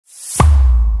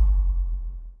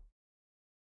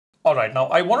Alright, now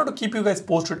I wanted to keep you guys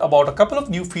posted about a couple of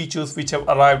new features which have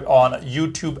arrived on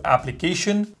YouTube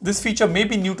application. This feature may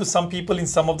be new to some people in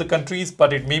some of the countries,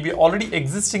 but it may be already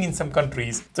existing in some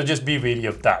countries, so just be wary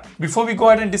of that. Before we go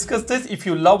ahead and discuss this, if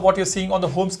you love what you're seeing on the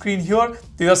home screen here,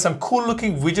 there are some cool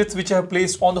looking widgets which I have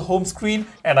placed on the home screen,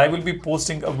 and I will be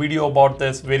posting a video about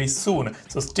this very soon.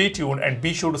 So stay tuned and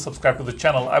be sure to subscribe to the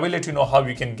channel. I will let you know how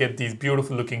you can get these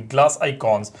beautiful looking glass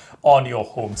icons on your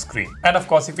home screen. And of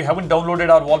course, if you haven't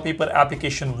downloaded our wallpaper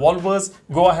application Wallverse,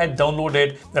 go ahead, download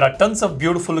it. There are tons of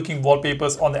beautiful looking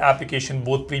wallpapers on the application,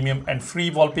 both premium and free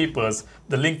wallpapers.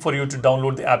 The link for you to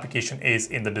download the application is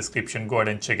in the description. Go ahead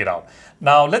and check it out.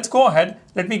 Now let's go ahead.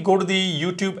 Let me go to the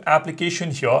YouTube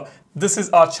application here. This is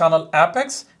our channel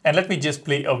Apex, and let me just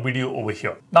play a video over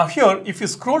here. Now here, if you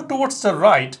scroll towards the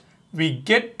right, we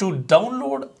get to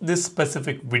download this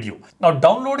specific video. Now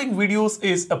downloading videos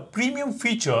is a premium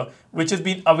feature which has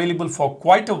been available for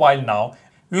quite a while now.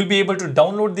 We will be able to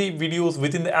download the videos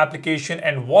within the application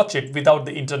and watch it without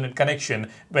the internet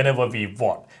connection whenever we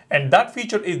want. And that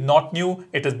feature is not new,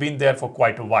 it has been there for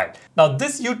quite a while. Now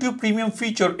this YouTube Premium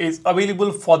feature is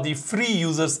available for the free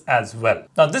users as well.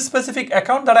 Now this specific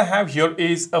account that I have here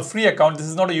is a free account. This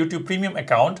is not a YouTube Premium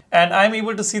account, and I'm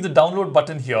able to see the download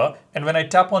button here. And when I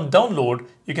tap on download,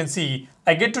 you can see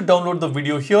I get to download the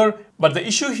video here, but the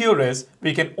issue here is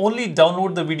we can only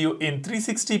download the video in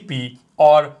 360p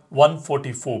or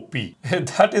 144p.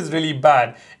 That is really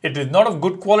bad. It is not of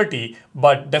good quality,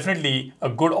 but definitely a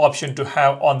good option to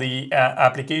have on the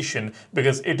application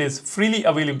because it is freely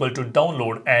available to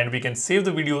download and we can save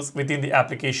the videos within the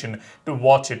application to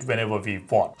watch it whenever we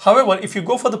want. However, if you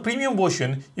go for the premium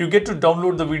version, you get to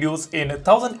download the videos in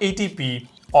 1080p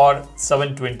or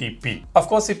 720p. Of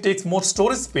course, it takes more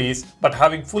storage space, but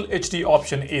having full HD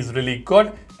option is really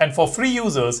good. And for free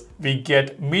users, we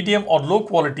get medium or low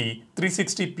quality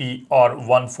 360p or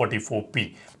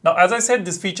 144p. Now, as I said,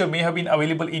 this feature may have been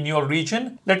available in your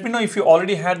region. Let me know if you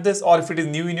already had this or if it is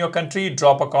new in your country.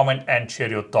 Drop a comment and share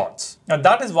your thoughts. Now,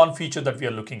 that is one feature that we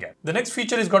are looking at. The next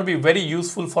feature is going to be very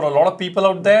useful for a lot of people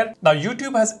out there. Now,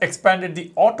 YouTube has expanded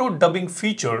the auto dubbing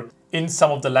feature in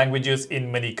some of the languages in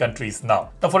many countries now.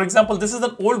 Now, for example, this is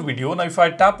an old video. Now, if I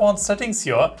tap on settings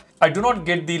here, I do not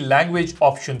get the language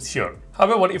options here.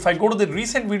 However, if I go to the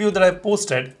recent video that I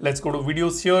posted, let's go to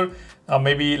videos here.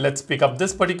 Maybe let's pick up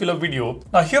this particular video.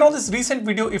 Now here on this recent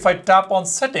video, if I tap on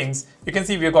settings, you can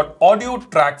see we have got audio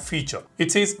track feature.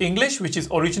 It says English, which is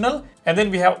original, and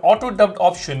then we have auto dubbed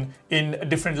option in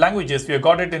different languages. We have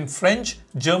got it in French,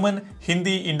 German,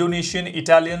 Hindi, Indonesian,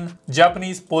 Italian,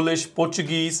 Japanese, Polish,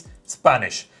 Portuguese,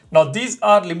 Spanish. Now these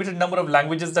are limited number of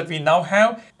languages that we now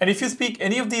have, and if you speak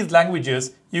any of these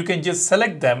languages, you can just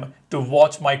select them to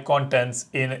watch my contents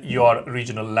in your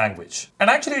regional language. And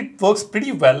actually it works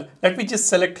pretty well. Let me just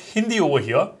select Hindi over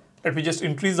here. Let me just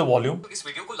increase the volume. इस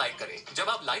video को like करें। जब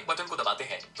आप like button को दबाते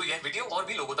हैं तो यह वीडियो और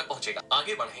भी लोगों तक पहुंचेगा।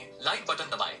 आगे बढ़ें, लाइक बटन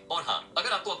दबाएं, और हाँ, अगर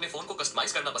आपको अपने फोन को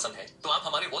कस्टमाइज करना पसंद है तो आप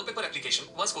हमारे वॉलपेपर एप्लीकेशन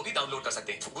वस को भी डाउनलोड कर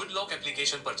सकते हैं। गुड लॉक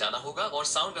एप्लीकेशन पर जाना होगा और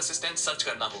साउंड असिस्टेंट सर्च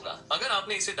करना होगा। अगर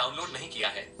आपने इसे डाउनलोड नहीं किया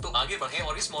है तो आगे बढ़ें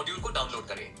और इस मॉड्यूल को डाउनलोड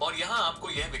करें, और यहाँ आपको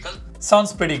यह विकल्प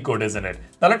Sounds pretty good, isn't it?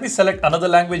 Now let me select another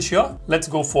language here. Let's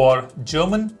go for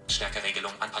German.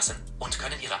 Lautstärkeregelung anpassen und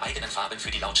können Ihre eigenen Farben für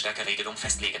die Lautstärkeregelung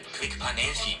festlegen. Quick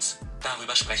Panel Themes.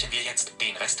 Darüber sprechen wir jetzt.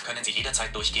 Den Rest können Sie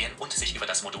jederzeit durchgehen und sich über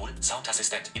das Modul Sound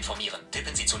Assistant informieren.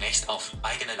 Tippen Sie zunächst auf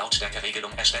eigene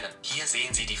Lautstärkeregelung erstellen. Hier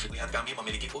sehen Sie die. Lihat kami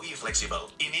memiliki UI fleksibel.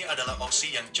 Ini adalah opsi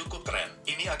yang cukup keren.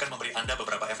 Ini akan memberi Anda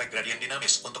beberapa efek gradien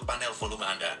dinamis untuk panel volume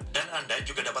Anda. Dan Anda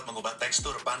juga dapat mengubah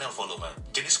tekstur panel volume.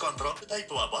 Jenis kontrol type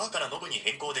はバーからノブに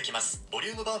変更できます。ボリ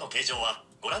ュームバーの形状は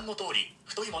ご覧の通り、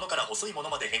太いものから細いもの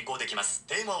まで変更できます。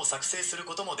テーマを作成する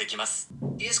こともできます。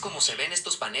Y es como se ven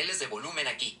estos paneles de volumen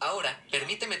aquí. Ahora,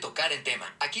 permíteme tocar en tema.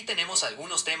 Aquí tenemos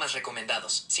algunos temas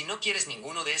recomendados. Si no quieres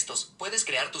ninguno de estos, puedes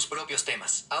crear tus propios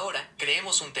temas. Ahora,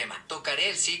 creemos un tema. Tocaré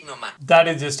el signo más. That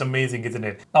is just amazing, isn't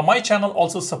it? Now my channel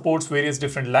also supports various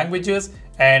different languages,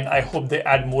 and I hope they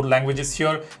add more languages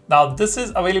here. Now this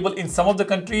is available in some of the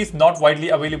countries, not widely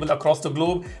available across the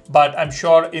globe, but I'm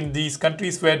sure in these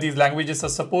countries where these languages are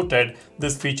supported,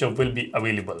 this feature will be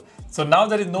available. So now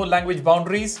there is no language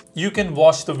boundaries. You can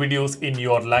watch the videos in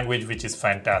your language, which is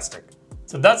fantastic.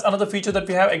 So that's another feature that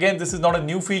we have. Again, this is not a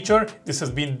new feature. This has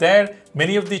been there.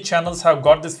 Many of the channels have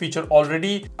got this feature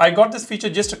already. I got this feature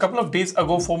just a couple of days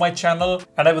ago for my channel,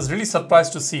 and I was really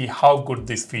surprised to see how good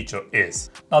this feature is.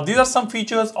 Now, these are some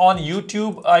features on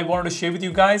YouTube I wanted to share with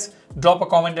you guys. drop a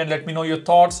comment and let me know your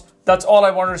thoughts. That's all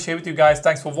I wanted to share with you guys.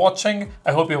 Thanks for watching.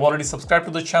 I hope you've already subscribed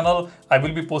to the channel. I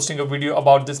will be posting a video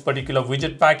about this particular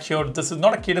widget pack here. This is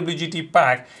not a KWGT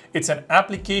pack. It's an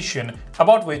application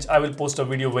about which I will post a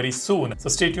video very soon. So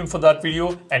stay tuned for that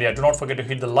video. And yeah, do not forget to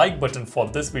hit the like button for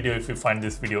this video if you find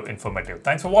this video informative.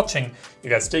 Thanks for watching. You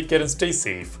guys take care and stay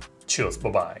safe. Cheers.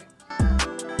 Bye-bye.